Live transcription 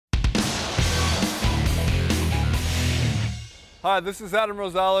Hi, this is Adam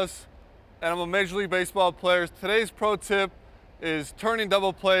Rosales, and I'm a Major League Baseball player. Today's pro tip is turning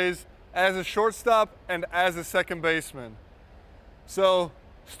double plays as a shortstop and as a second baseman. So,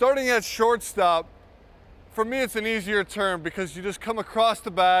 starting at shortstop, for me it's an easier turn because you just come across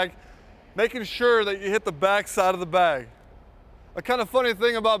the bag, making sure that you hit the back side of the bag. A kind of funny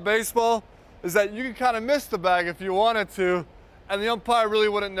thing about baseball is that you can kind of miss the bag if you wanted to, and the umpire really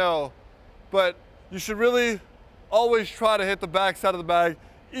wouldn't know. But you should really always try to hit the back side of the bag,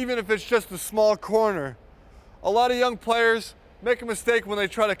 even if it's just a small corner. A lot of young players make a mistake when they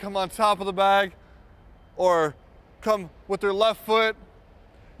try to come on top of the bag or come with their left foot.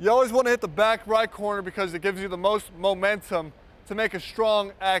 You always want to hit the back right corner because it gives you the most momentum to make a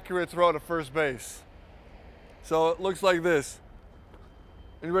strong, accurate throw to first base. So it looks like this.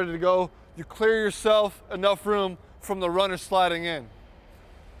 And you're ready to go. You clear yourself enough room from the runner sliding in.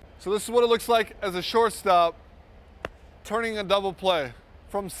 So this is what it looks like as a shortstop, turning a double play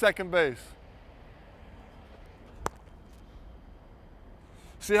from second base.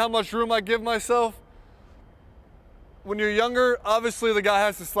 See how much room I give myself? When you're younger, obviously the guy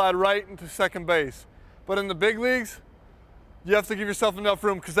has to slide right into second base. But in the big leagues, you have to give yourself enough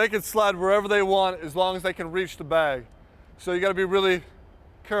room because they can slide wherever they want as long as they can reach the bag. So you got to be really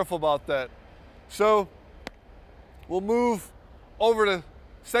careful about that. So we'll move over to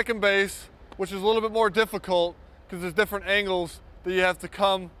second base, which is a little bit more difficult because there's different angles that you have to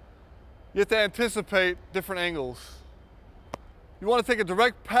come. You have to anticipate different angles. You want to take a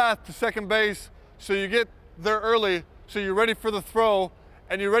direct path to second base so you get there early, so you're ready for the throw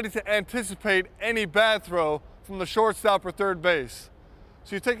and you're ready to anticipate any bad throw from the shortstop or third base.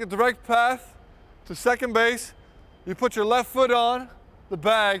 So you take a direct path to second base, you put your left foot on the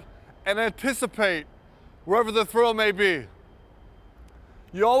bag and anticipate wherever the throw may be.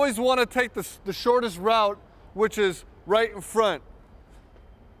 You always want to take the shortest route, which is right in front.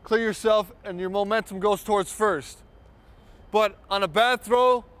 Clear yourself and your momentum goes towards first. But on a bad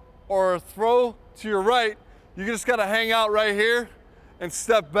throw or a throw to your right, you just got to hang out right here and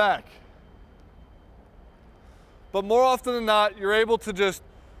step back. But more often than not, you're able to just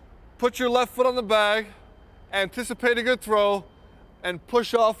put your left foot on the bag, anticipate a good throw, and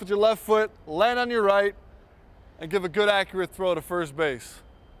push off with your left foot, land on your right, and give a good accurate throw to first base.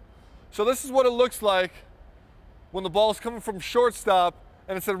 So this is what it looks like when the ball is coming from shortstop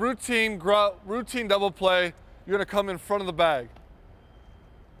and it's a routine double play. You're going to come in front of the bag.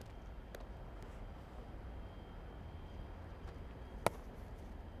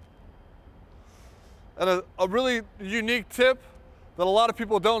 And a really unique tip that a lot of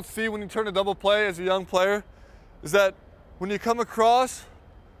people don't see when you turn a double play as a young player is that when you come across,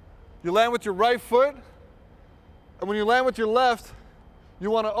 you land with your right foot, and when you land with your left, you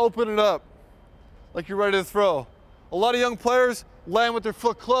want to open it up like you're ready to throw. A lot of young players land with their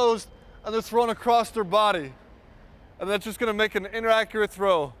foot closed and they're thrown across their body. And that's just going to make an inaccurate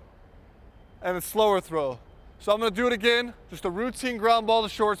throw and a slower throw. So I'm going to do it again, just a routine ground ball to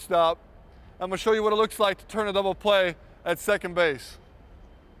shortstop. I'm going to show you what it looks like to turn a double play at second base.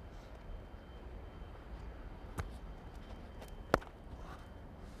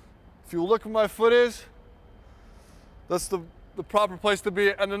 If you look where my foot is, that's the proper place to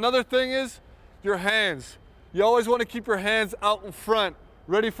be. And another thing is your hands. You always want to keep your hands out in front,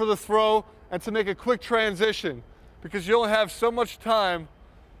 ready for the throw and to make a quick transition because you only have so much time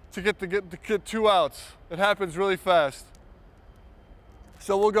to get 2 outs. It happens really fast.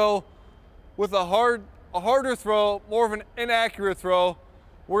 So we'll go with a harder throw, more of an inaccurate throw.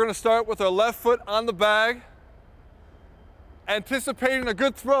 We're going to start with our left foot on the bag, anticipating a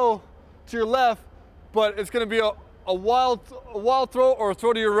good throw to your left, but it's going to be a wild throw or a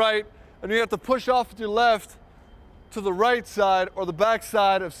throw to your right, and you have to push off with your left to the right side or the back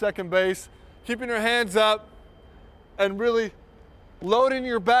side of second base, keeping your hands up and really loading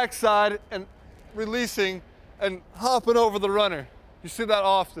your backside and releasing and hopping over the runner. You see that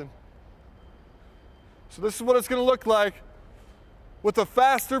often. So this is what it's going to look like with a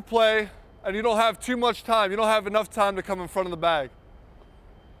faster play, and you don't have too much time. You don't have enough time to come in front of the bag.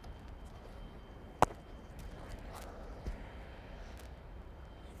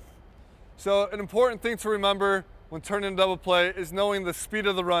 So an important thing to remember when turning a double play is knowing the speed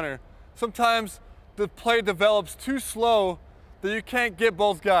of the runner. Sometimes the play develops too slow that you can't get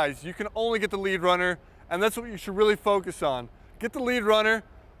both guys. You can only get the lead runner, and that's what you should really focus on. Get the lead runner.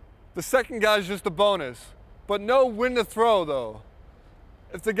 The second guy is just a bonus. But know when to throw, though.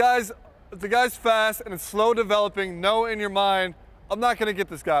 If the guy's fast and it's slow developing, know in your mind, I'm not going to get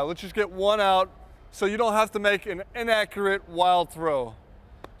this guy. Let's just get 1 out so you don't have to make an inaccurate, wild throw.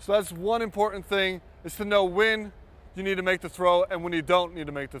 So that's one important thing, is to know when you need to make the throw and when you don't need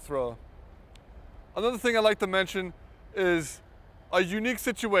to make the throw. Another thing I'd like to mention is a unique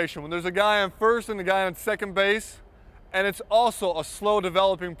situation when there's a guy on first and a guy on second base, and it's also a slow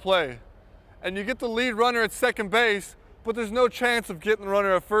developing play. And you get the lead runner at second base, but there's no chance of getting the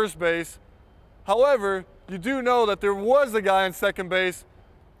runner at first base. However, you do know that there was a guy on second base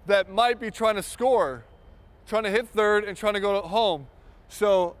that might be trying to score, trying to hit third and trying to go home.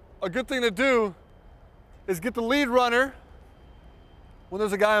 So a good thing to do is get the lead runner when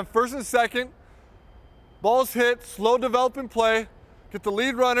there's a guy on first and second, ball's hit, slow developing play, get the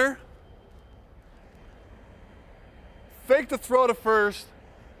lead runner, fake the throw to first,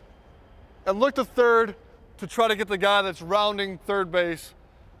 and look to third to try to get the guy that's rounding third base,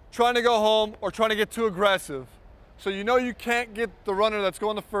 trying to go home or trying to get too aggressive. So you know you can't get the runner that's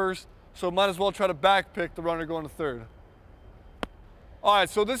going to first, so might as well try to back pick the runner going to third. All right,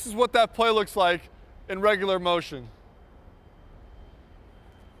 so this is what that play looks like in regular motion.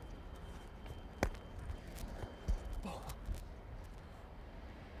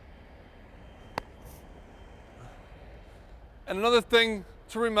 And another thing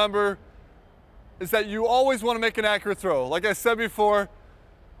to remember is that you always want to make an accurate throw. Like I said before,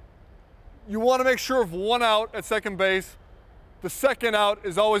 you want to make sure of one out at second base. The second out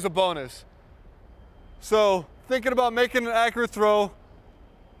is always a bonus. So thinking about making an accurate throw,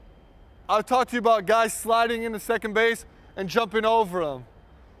 I've talked to you about guys sliding into second base and jumping over them.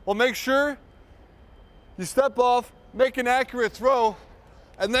 Well, make sure you step off, make an accurate throw,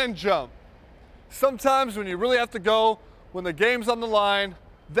 and then jump. Sometimes when you really have to go, when the game's on the line,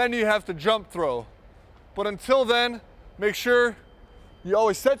 then you have to jump throw. But until then, make sure you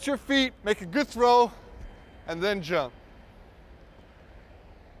always set your feet, make a good throw, and then jump.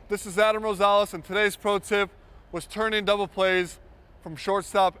 This is Adam Rosales, and today's pro tip was turning double plays from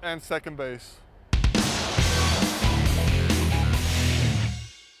shortstop and second base.